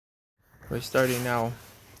We're starting now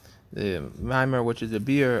the Maimer, which is a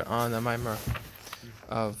beer on the Maimer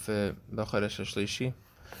of Bachodesh Hashlishi,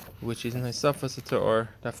 which is in Hosafos the Torah,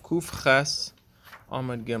 Daf Kuf Ches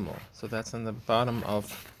Amud Gimel. So that's on the bottom of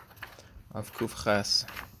Kuf Ches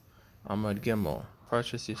Amud Gimel,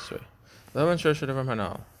 Parshas Yisro.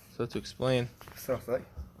 So to explain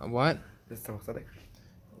what?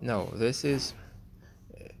 No, this is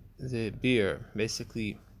the beer.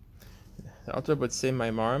 Basically, the author would say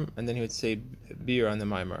Maimarim, and then he would say beer on the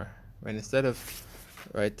Maimar. Right? Instead of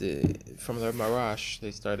from the Marash, they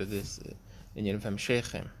started this Inyan of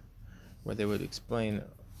Hemshechem, where they would explain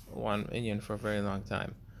one Inyan for a very long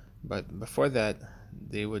time. But before that,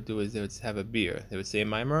 they would have a beer. They would say a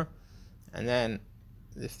Maimar, and then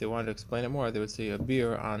if they wanted to explain it more, they would say a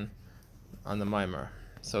beer on the Maimar.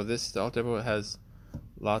 So the Alter has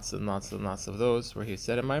lots and lots and lots of those where he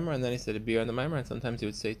said a Maimar and then he said a beer on the Maimar, and sometimes he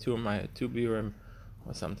would say two beerim,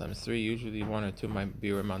 or sometimes three, usually one or two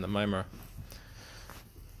beerim on the Maimar.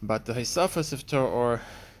 But the Hosafos of Torah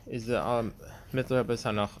is the Mitler Bes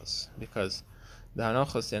Hanachos, because the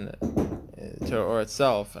Hanachos in Torah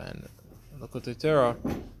itself and Likutei Torah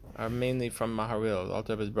are mainly from Maharil, the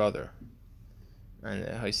Alter Rebbe's brother. And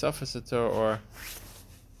the Hosafos of Torah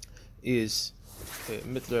is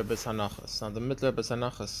Mitler Bes Hanachos. Now the Mitler Bes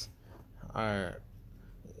Hanachos are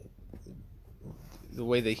the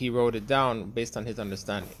way that he wrote it down based on his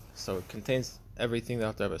understanding. So it contains everything that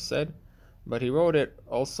Alter Rebbe said, but he wrote it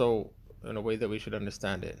also in a way that we should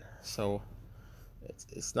understand it. So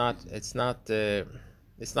it's not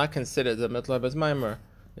considered the Mitler Bes Maimer.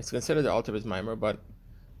 It's considered the Alter Rebbe's Maimer, but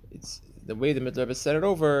it's the way the Mitler Rebbe said it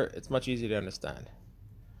over. It's much easier to understand.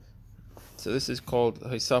 So this is called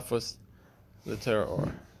Hosafos the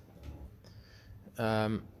Torah.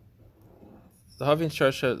 The Havin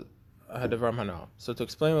Sharsha Hadavar Hanal. So to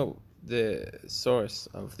explain the source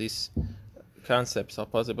of these concepts, I'll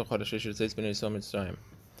pause it. Bachodesh Hashlishi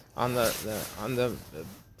on the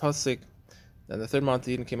pasuk. Then the third month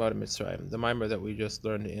Eden came out of Mitzrayim. The mimer that we just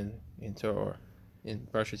learned in Torah, in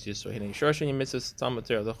Parshas Yisro. Hinei Shorshin Mitzvos Talmud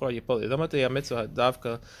Torah L'chor Yipol Yilamatei Mitzvah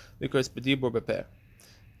Davka Likros B'Dibur B'Peh.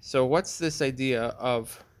 So what's this idea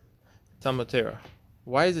of Talmud Torah?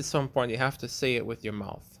 Why is it so important? You have to say it with your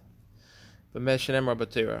mouth. Why do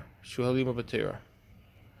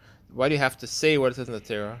you have to say what it says in the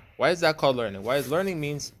Torah? Why is that called learning? Why is learning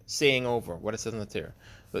means saying over what it says in the Torah?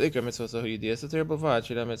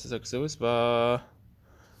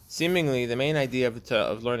 Seemingly, the main idea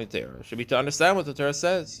of learning Torah should be to understand what the Torah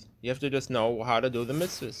says. You have to just know how to do the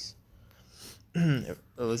mitzvahs. So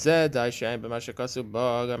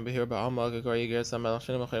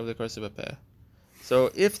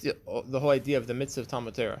if the whole idea of the mitzvah of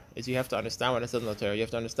Talmud Torah is you have to understand what it says in the Torah, you have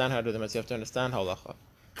to understand how to do the mitzvah, you have to understand halacha.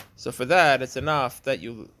 So for that, it's enough that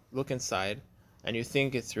you look inside and you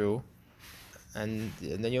think it through, and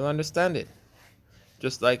then you'll understand it.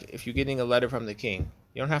 Just like if you're getting a letter from the king,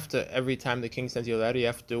 you don't have to, every time the king sends you a letter, you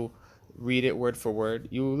have to read it word for word.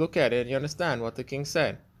 You look at it and you understand what the king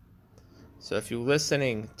said. So if you're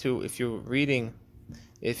reading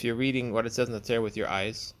what it says in the Torah with your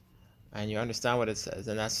eyes, and you understand what it says,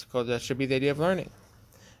 and that should be the idea of learning.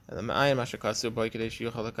 And all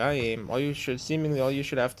you should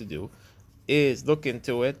have to do is look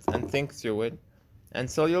into it and think through it, and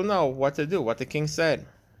so you'll know what to do, what the king said.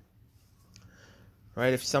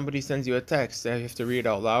 Right? If somebody sends you a text, you have to read it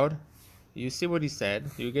out loud. You see what he said.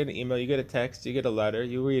 You get an email, you get a text, you get a letter,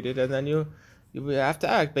 you read it, and then you have to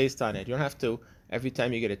act based on it. You don't have to, every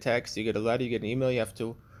time you get a text, you get a letter, you get an email, you have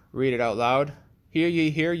to read it out loud. Hear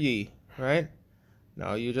ye, right?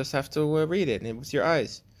 No, you just have to read it with your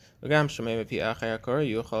eyes. And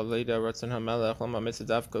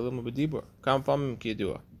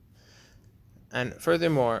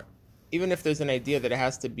furthermore, even if there's an idea that it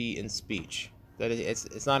has to be in speech, that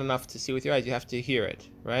it's not enough to see with your eyes, you have to hear it,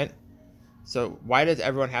 right? So why does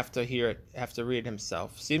everyone have to hear it, have to read it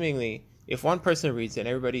himself? Seemingly, if one person reads it and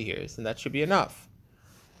everybody hears, then that should be enough.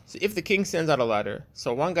 So if the king sends out a letter,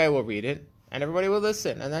 so one guy will read it and everybody will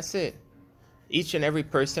listen, and that's it. Each and every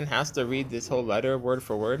person has to read this whole letter word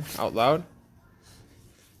for word out loud,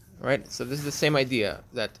 right? So this is the same idea,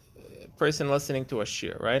 that a person listening to a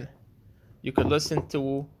shir, right? You could listen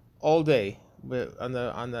to all day on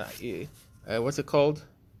the what's it called?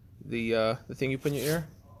 The thing you put in your ear?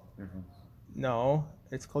 Mm-hmm. No,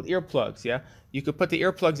 it's called earplugs. Yeah, you could put the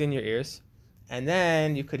earplugs in your ears, and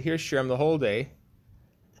then you could hear shirim the whole day,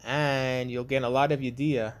 and you'll gain a lot of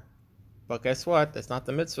yediyah. But guess what? That's not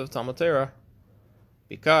the mitzvah of Talmud Torah,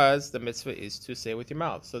 because the mitzvah is to say with your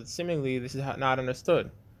mouth. So seemingly this is not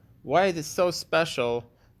understood. Why is it so special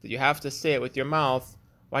that you have to say it with your mouth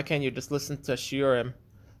Why can't you just listen to shiurim,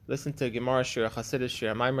 listen to Gemara shir, Hasidic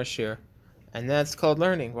shir, Maimer shir, and that's called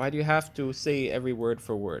learning? Why do you have to say every word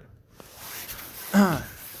for word?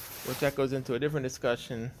 Which that goes into a different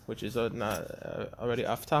discussion, which is not already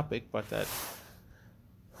off topic, but that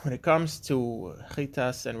when it comes to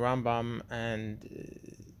Chitas and Rambam and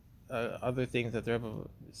other things that the Rebbe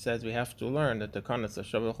says we have to learn, that the Kanas of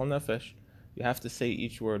Shavul Chol Nefesh, you have to say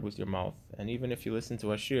each word with your mouth. And even if you listen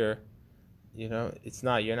to a shir, you're not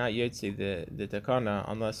Yotzi the Takana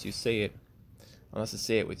unless you say it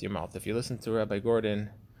with your mouth. If you listen to Rabbi Gordon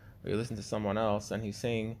or you listen to someone else and he's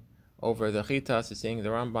saying over the Chitas, he's saying the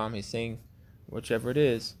Rambam, he's saying whichever it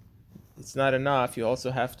is, it's not enough. You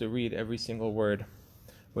also have to read every single word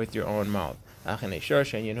with your own mouth. This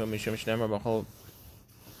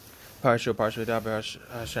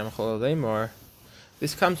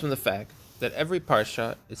comes from the fact that every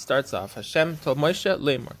parsha, it starts off, Hashem told Moshe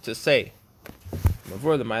lemor, to say. What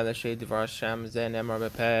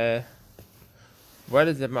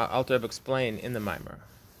does the Alter Rebbe explain in the Maimer?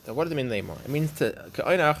 So what does it mean lemor? It means you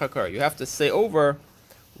have to say over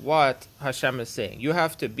what Hashem is saying. You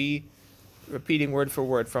have to be repeating word for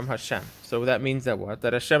word from Hashem. So that means that what?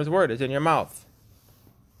 That Hashem's word is in your mouth.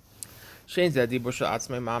 So even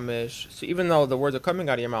though the words are coming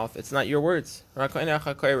out of your mouth, it's not your words.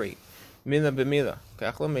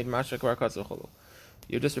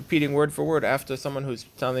 You're just repeating word for word after someone who's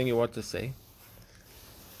telling you what to say.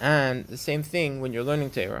 And the same thing when you're learning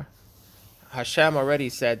Torah. Hashem already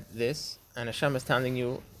said this, and Hashem is telling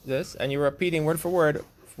you this, and you're repeating word for word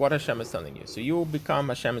what Hashem is telling you. So you will become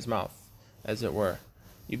Hashem's mouth, as it were.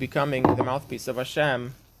 You're becoming the mouthpiece of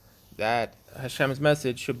Hashem, that Hashem's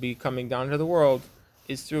message should be coming down to the world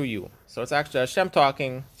is through you. So it's actually Hashem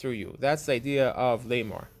talking through you. That's the idea of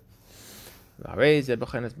lemor. That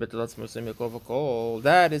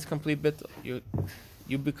is complete bittul.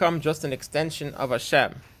 You become just an extension of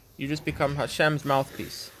Hashem. You just become Hashem's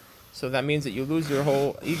mouthpiece. So that means that you lose your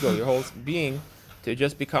whole ego, your whole being, to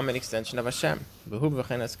just become an extension of Hashem.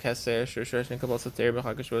 This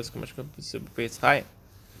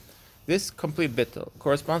complete bittul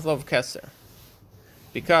corresponds to the love of Keser,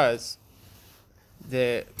 because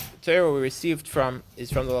the Torah we received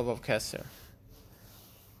is from the love of Keser.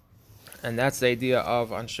 And that's the idea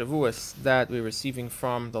of on Shavuos that we're receiving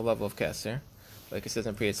from the level of Keser. Like it says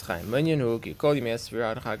in Priyetz Chaim. The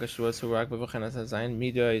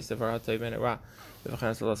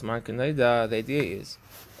idea is,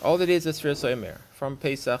 all that is Sfiras Omer, from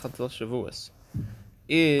Pesach until Shavuos,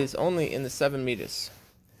 is only in the 7 meters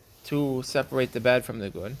to separate the bad from the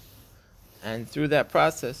good, and through that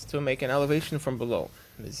process to make an elevation from below.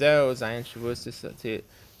 That's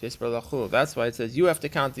why it says you have to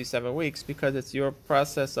count these 7 weeks, because it's your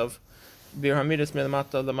process of Bir Hamidus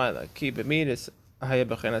Milamata Lamaila. Keep it Midus Haya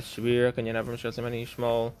Bechenas Shvir, can you never show so many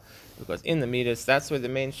Shmol? Because in the Midus, that's where the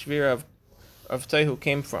main Shvir of Tohu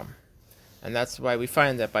came from. And that's why we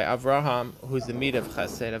find that by Avraham, who's the Mid of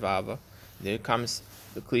Chesed of Ava, there comes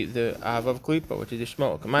the Ava of Klipa, which is the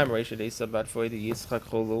Shmol. Commemoration of Esabat for the Yitzchak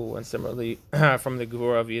Cholu, and similarly from the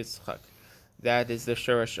Gevurah of Yitzchak. That is the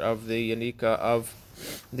Shurish of the Yanika of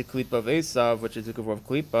the Klipa of Esav, which is the Gevurah of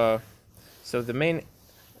Klipa. So the main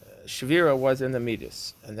Shvira was in the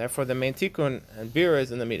Midas, and therefore the main Tikkun and Bira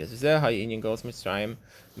is in the Midas. That's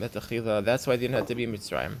why they didn't have to be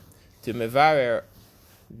Mitzrayim. To Mevarer,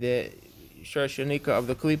 the Shurish Yanika of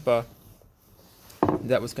the Klipa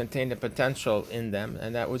that was contained in potential in them,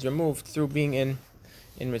 and that was removed through being in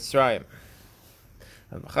Mitzrayim.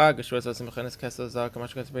 But on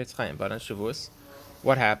Shavuos,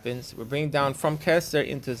 what happens? We're bringing down from Keser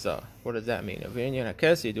into Zah. What does that mean? You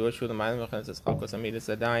do it through the Mailam Bechenes Chalkos Amidus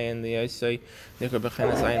Adayin, the Yisro, Nikra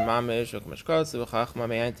Bechenes Ayin Mamish, Okmashkos, V'chachma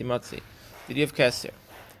Me'anti Matzi. The idea of Keser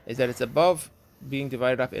is that it's above being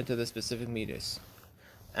divided up into the specific meters.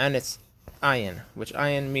 And it's Ayin, which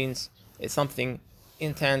Ayin means it's something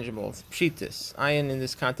intangible. It's Pshitis. Ayin in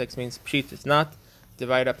this context means Pshitis, not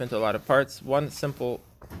divided up into a lot of parts, one simple,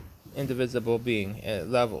 indivisible being,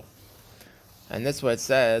 level. And that's what it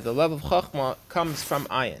says. The level of Chachma comes from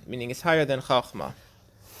Ayin, meaning it's higher than Chachma.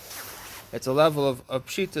 It's a level of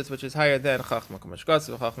Pshitas which is higher than Chachma.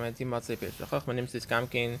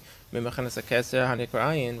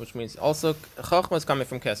 Which means also Chachma is coming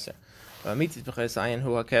from Keser. Then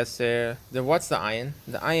what's the Ayin?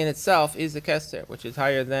 The Ayin itself is the Keser, which is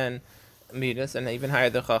higher than Midas and even higher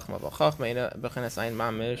than Chachma. But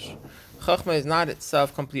Chachma is not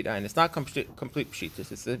itself complete Ayin. It's not complete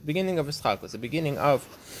Pshitas. It's the beginning of his Chalkos, the beginning of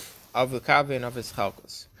the Kavi and of his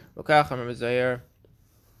Chalkos.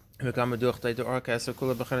 That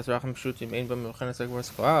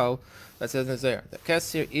says in the Zohar, the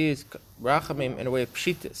Kesser is Rachamim in a way of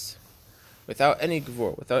Pshitis, without any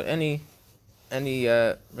Gevur, without any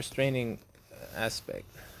restraining aspect.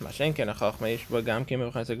 Whereas in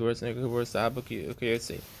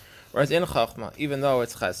Chachma, even though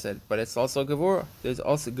it's Chesed, but it's also Gevura. There's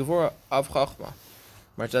also Gevura of Chachma.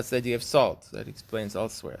 That's the idea of salt that explains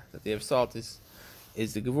elsewhere. That the idea of salt is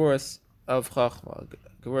the Gevuras of Chachma,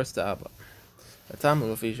 Gevuras to Abba.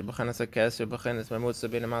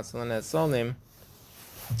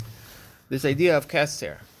 This idea of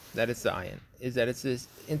Keser, that it's the ayin, is that it's this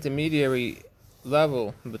intermediary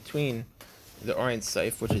level between the Orin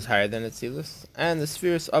Seif, which is higher than Atzilus, and the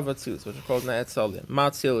spheres of Atzilus, which are called Ne'etzolim.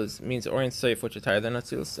 Ma'atzilus means Orin Seif, which is higher than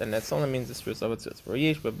Atzilus, and Ne'etzolim means the spheres of Atzilus. For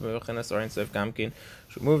Yesh, but Bechenas Orin Seif Gamkin,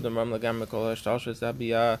 should move them Ram Lagam Mikol Hashtalshas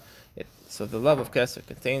Abiyah. So the love of Keser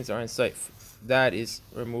contains Orin Seif. That is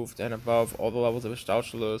removed and above all the levels of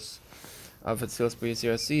Hashtalshalos, of Atzilus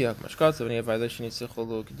B'Yisir Asiyah, Mashkatzav, and Yevayleshin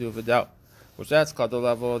Yitzchulu, Kedu V'dao, which that's called the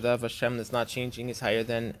level of Hashem that's not changing, is higher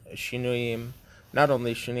than Shinuyim. Not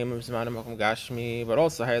only Shinim of Zman Mokum Gashmi, but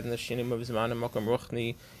also higher than the Shinim of Zman Mokum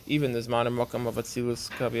Ruchni, even the Zman Mokum of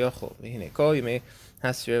Atzilus Kaviyachol. V'hinei kol yimei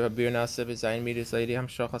hasir v'abir nasa v'zayin midus lady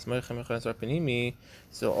hamshachas moichem mechanas arpenimi.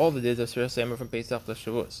 So all the days of Sfira Semer from Pesach to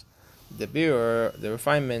Shavuos, the bir, the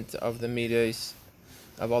refinement of the midus,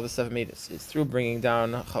 of all the 7 midus, is through bringing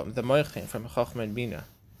down the moichem from Chachma and Bina,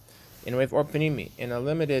 in a way of orpanimi, in a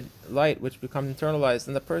limited light which becomes internalized,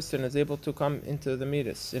 and the person is able to come into the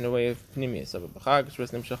midas in a way of pnimius.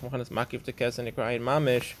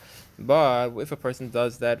 But if a person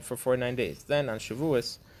does that for 49 days, then on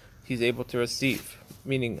Shavuos, he's able to receive.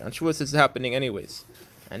 Meaning, on Shavuos it's happening anyways.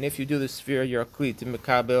 And if you do the sphere, you're kli to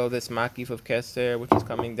mekabel this makif of keser, which is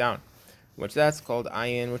coming down, which that's called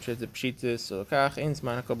ayin, which is the pshitis. So kach in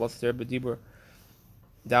zman hakabel ster b'dibur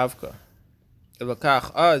davka.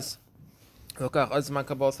 Lokach az. And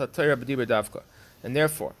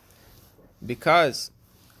therefore, because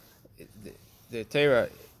the Torah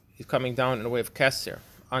is coming down in a way of Keser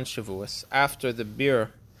on Shavuos after the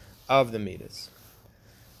bir of the Midas,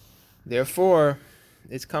 therefore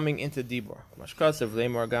it's coming into Dibur.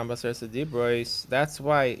 That's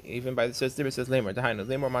why even by the says Dibur says Lemor,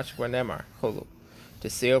 Lemor Mashkwa Nemar Cholu, to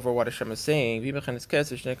say over what Hashem is saying. And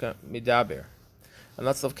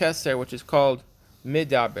that's of Keser, which is called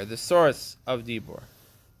Midaber, the source of Dibur.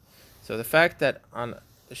 So the fact that on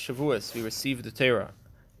Shavuos we receive the Torah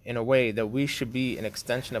in a way that we should be an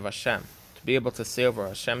extension of Hashem, to be able to say over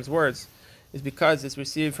Hashem's words, is because it's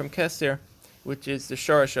received from Keser, which is the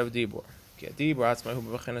shorish of Dibur. Because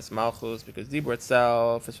Dibur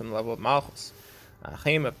itself is from the level of Malchus.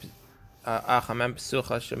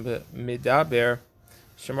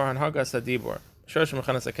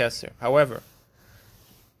 However,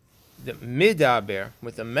 the midaber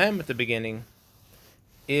with the mem at the beginning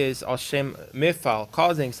is al shem mifal,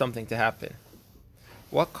 causing something to happen.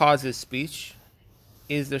 What causes speech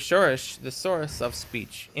is the shorish, the source of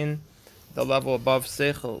speech, in the level above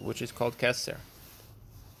seichel, which is called keser.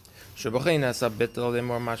 This is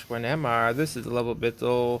the level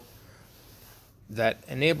bittul that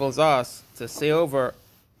enables us to say over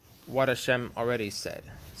what Hashem already said.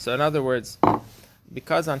 So in other words,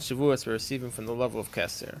 because on Shavuos we're receiving from the level of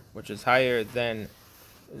Keser, which is higher than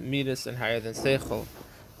Midas and higher than Seichel.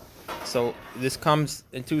 So this comes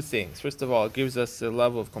in 2 things. First of all, it gives us a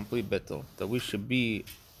level of complete bittul, that we should be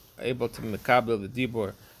able to mekabel the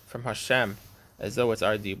Dibur from Hashem as though it's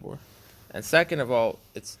our Dibur. And second of all,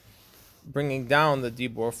 it's bringing down the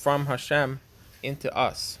Dibur from Hashem into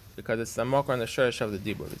us, because it's the mokar and the shorish of the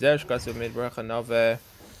Dibur.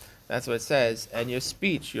 That's what it says. And your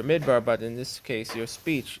speech, your midbar, but in this case, your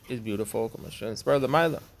speech is beautiful.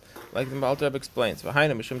 Like the Alter Rebbe explains.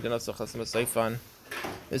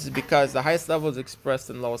 This is because the highest level is expressed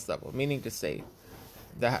in the lowest level. Meaning to say,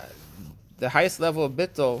 the highest level of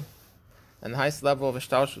bittul and the highest level of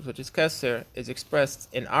ishtalshut, which is keser, is expressed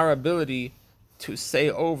in our ability to say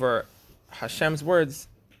over Hashem's words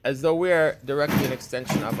as though we are directly an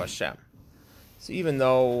extension of Hashem. So even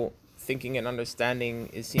though thinking and understanding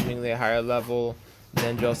is seemingly a higher level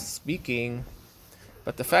than just speaking,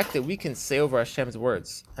 but the fact that we can say over Hashem's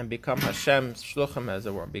words and become Hashem's shluchim, as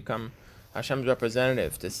it were, become Hashem's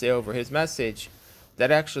representative to say over His message, that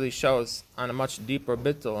actually shows on a much deeper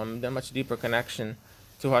bittul, and a much deeper connection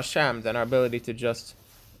to Hashem than our ability to just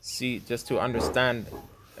to understand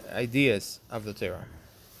ideas of the Torah.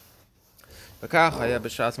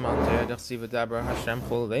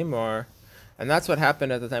 And that's what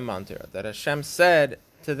happened at the time of Torah, that Hashem said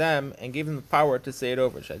to them and gave them the power to say it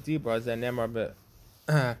over.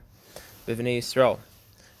 b'vnei Yisro.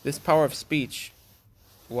 This power of speech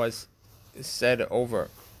was said over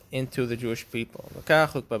into the Jewish people. And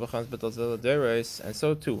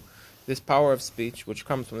so too, this power of speech, which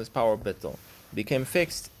comes from this power of bittul, became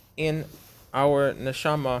fixed in our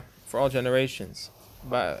neshama for all generations,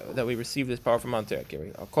 that we receive this power from Mount Torah.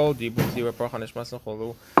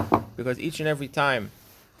 Because each and every time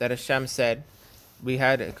that Hashem said, we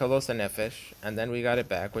had a kalosa nefesh, and then we got it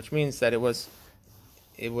back, which means that it was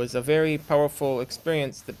a very powerful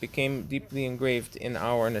experience that became deeply engraved in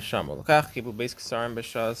our neshama.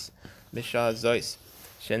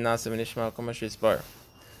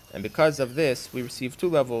 And because of this, we receive two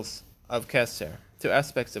levels of keser, two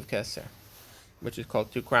aspects of keser, which is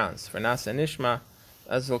called two crowns, for nasa and nishma,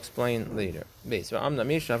 as we'll explain later.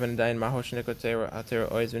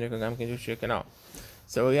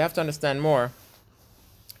 So we have to understand more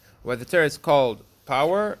why the Torah is called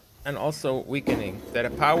power and also weakening, that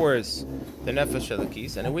it powers the nefesh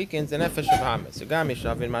elokis and it weakens the nefesh of hametz.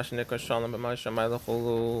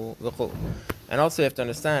 And also you have to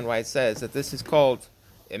understand why it says that this is called,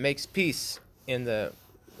 it makes peace in the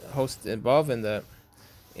host above, in the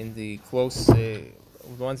close, the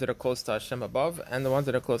ones that are close to Hashem above and the ones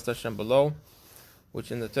that are close to Hashem below,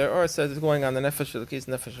 which in the Torah says is going on the nefesh elokis,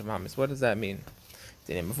 nefesh of hametz. What does that mean?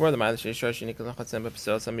 Before the we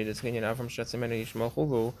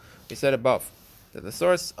said above that the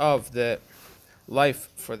source of the life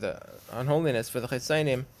for the unholiness for the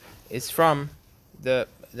chesainim is from the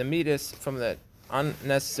midas, from the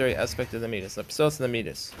unnecessary aspect of the midas, the psos of the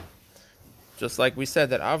midas. Just like we said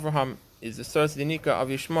that Avraham is the source of the nika of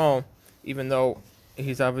Yishmael, even though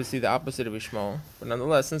he's obviously the opposite of Yishmael, but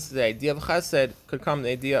nonetheless, since the idea of chesed could come the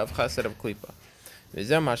idea of chesed of klipa. What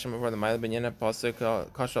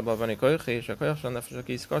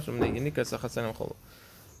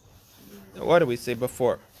do we say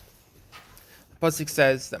before? Pasuk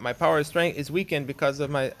says that my power of strength is weakened because of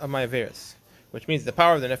my averis, which means the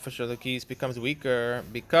power of the nefesh elokis becomes weaker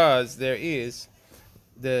because there is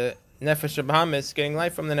the nefesh of hametz getting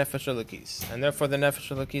life from the nefesh elokis, and therefore the nefesh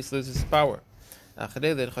elokis loses its power.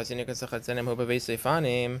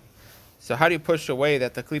 So how do you push away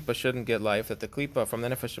that the klipa shouldn't get life, that the klipa from the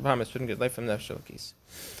nefesh of hametz shouldn't get life from the nefesh elokis?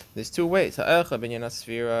 There's two ways.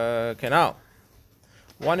 Canal.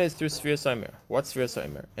 One is through sphere soimer. What's sphere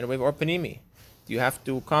soimer? In a way of orpanimi. You have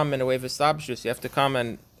to come in a way of establishes. You have to come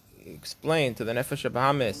and explain to the nefesh of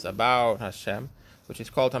hametz about Hashem, which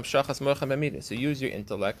is called hamshachas moichem b'midas. So use your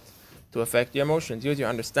intellect to affect your emotions. Use your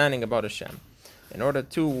understanding about Hashem in order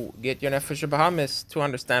to get your nefesh of hametz to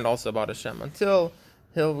understand also about Hashem, until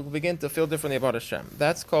he'll begin to feel differently about Hashem.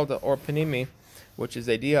 That's called the orpanimi, which is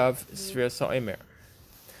the idea of sphere soimer.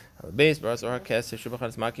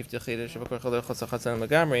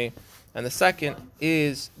 And the second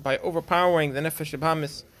is by overpowering the nefesh of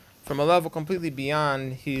hametz from a level completely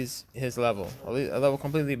beyond his level, a level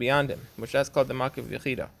completely beyond him, which that's called the makiv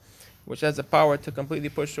yechida, which has the power to completely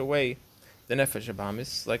push away the nefesh of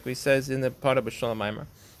hametz, like we says in the part of B'Shalom Maimer.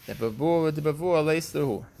 The nefesh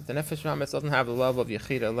of hametz doesn't have the level of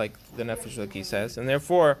yechida like the nefesh elokis says, and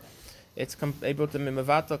therefore it's able to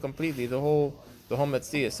mimavatal completely the whole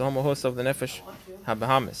metzias, the whole host of the nefesh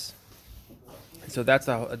habahamis. So that's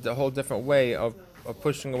a whole different way of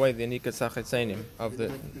pushing away the nika sachetzenim of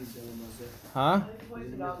the.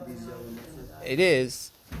 It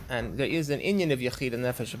is, and there is an inyan of yechida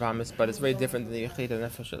nefesh habahamis, but it's very different than the yechida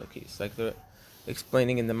nefesh elokis, like the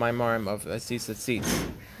explaining in the Maimarim of Asis Atzitz,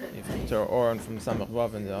 from Torah or from Samach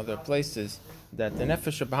Vav and the other places, that the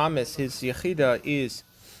nefesh of hametz, his yechida is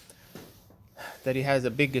that he has a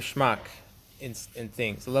big geschmack in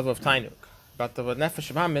things, a level of tainuk. But the nefesh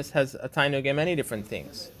of hametz has a tainuk in many different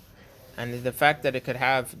things, and the fact that it could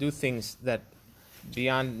do things that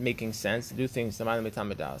beyond making sense, do things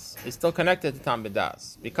is still connected to Tam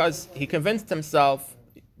B'das, because he convinced himself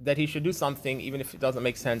that he should do something even if it doesn't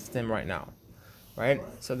make sense to him right now. Right?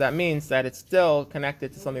 So that means that it's still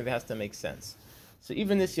connected to something that has to make sense. So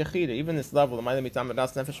even this yechida, even this level, the Ma'alim Mitam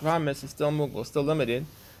B'das Nefesh V'hametz, is still mugul, still limited,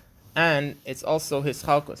 and it's also his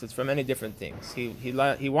chalkos. It's for many different things.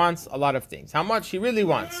 He wants a lot of things. How much he really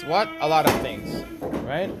wants? What? A lot of things,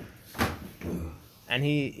 right? And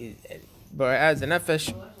but as a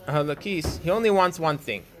Nefesh Halakis, he only wants one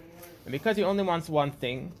thing, and because he only wants one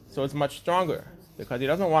thing, so it's much stronger. Because he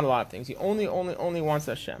doesn't want a lot of things. He only wants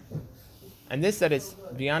Hashem. And this that is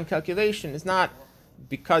beyond calculation is not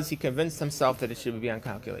because he convinced himself that it should be beyond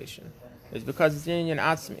calculation. It's because it's in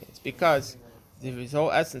Atzmi. It's because his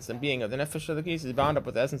whole essence and being of the Nefesh Elokis is bound up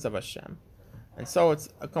with the essence of Hashem. And so it's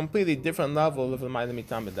a completely different level of the Ma'alim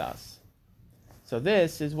Mitam B'das. So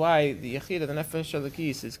this is why the Yechida, the Nefesh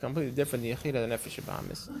Elokis, is completely different than the Yechida, the Nefesh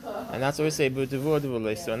Bahamis. And that's what we say,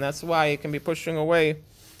 and that's why it can be pushing away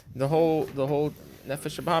the whole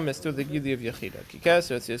Nefesh Bahamis to the Gili of Yechida.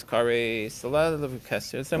 Kikeser, it says Kares, the letter of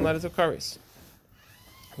Keser, the same letters of Kares.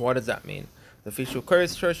 What does that mean? Because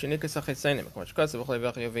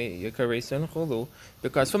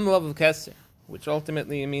from the level of Keser, which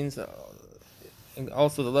ultimately means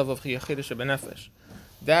also the level of Yechida Shebenefesh,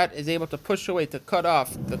 that is able to push away, to cut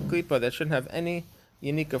off the klipa that shouldn't have any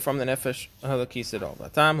unika from the nefesh halakis at all.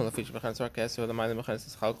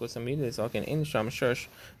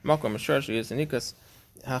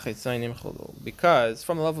 Because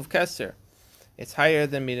from the level of keser, it's higher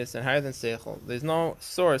than midas and higher than seichel. There's no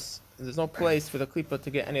source, there's no place for the klipa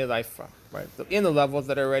to get any life from. Right? So in the levels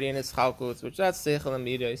that are already in its chalkus, which that's seichel and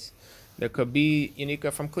midas, there could be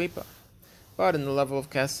unika from klipa. But in the level of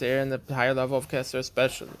Keser, and the higher level of Keser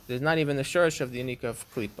especially, there's not even the shurish of the Unika of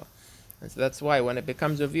Klipa. And so that's why when it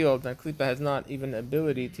becomes revealed, then Klipa has not even the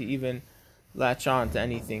ability to even latch on to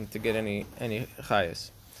anything to get any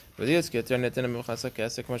chayas.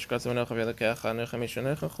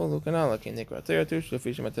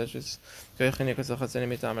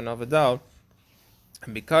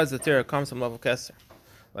 And because the Torah comes from level Keser,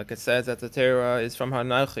 like it says that the Torah is from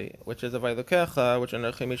Hanachi, which is a Vailukecha,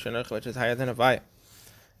 which is higher than a Vaya.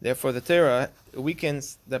 Therefore, the Torah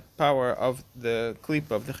weakens the power of the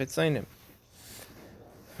klipa of the Chitzainim.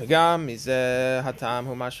 And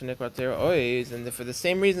for the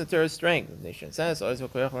same reason, the Torah is strength. The nation says,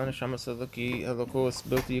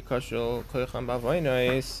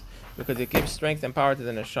 because it gives strength and power to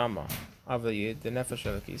the neshama of the Yid, the nefesh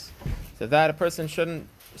elokis, so that a person shouldn't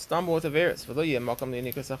stumble with Averis.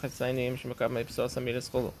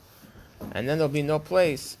 And then there'll be no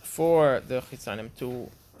place for the Chitzanim to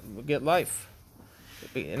get life.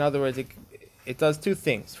 In other words, it does two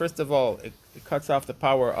things. First of all, it cuts off the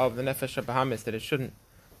power of the Nefesh HaBahamis, that it shouldn't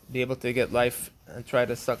be able to get life and try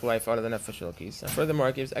to suck life out of the Nefesh Elokis. And furthermore,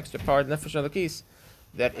 it gives extra power to the Nefesh Elokis,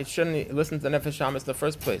 that it shouldn't listen to the Nefesh HaBahamis in the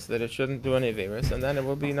first place, that it shouldn't do any Averis, and then there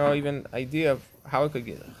will be no even idea of how it could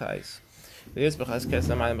get Chais. Because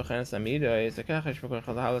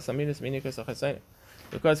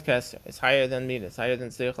Keser is higher than Midas, higher than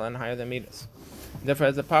Seichel, and higher than Midas. Therefore, it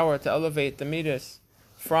has the power to elevate the Midas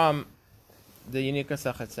from the Unika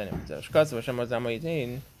Sachatzenim.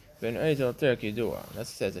 That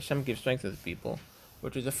says Hashem gives strength to the people,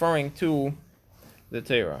 which is referring to the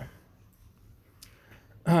Torah.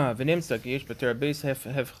 So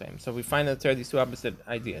we find in the Torah these two opposite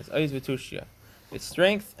ideas. It's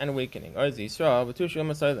strength and weakening. It gives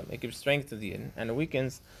strength to the Yidden and it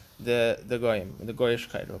weakens the Goyim, the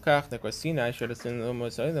Goyishkeit.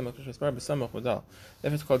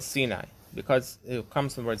 Therefore it's called Sinai, because it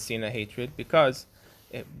comes from the word Sinai, hatred, because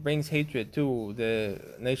it brings hatred to the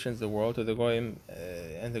nations of the world, to the Goyim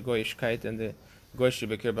and the Goyishkeit and the Goyish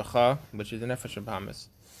Bekir Bacha, which is the Nefesh of Hamas.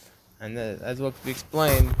 And as will be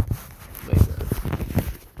explained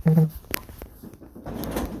later.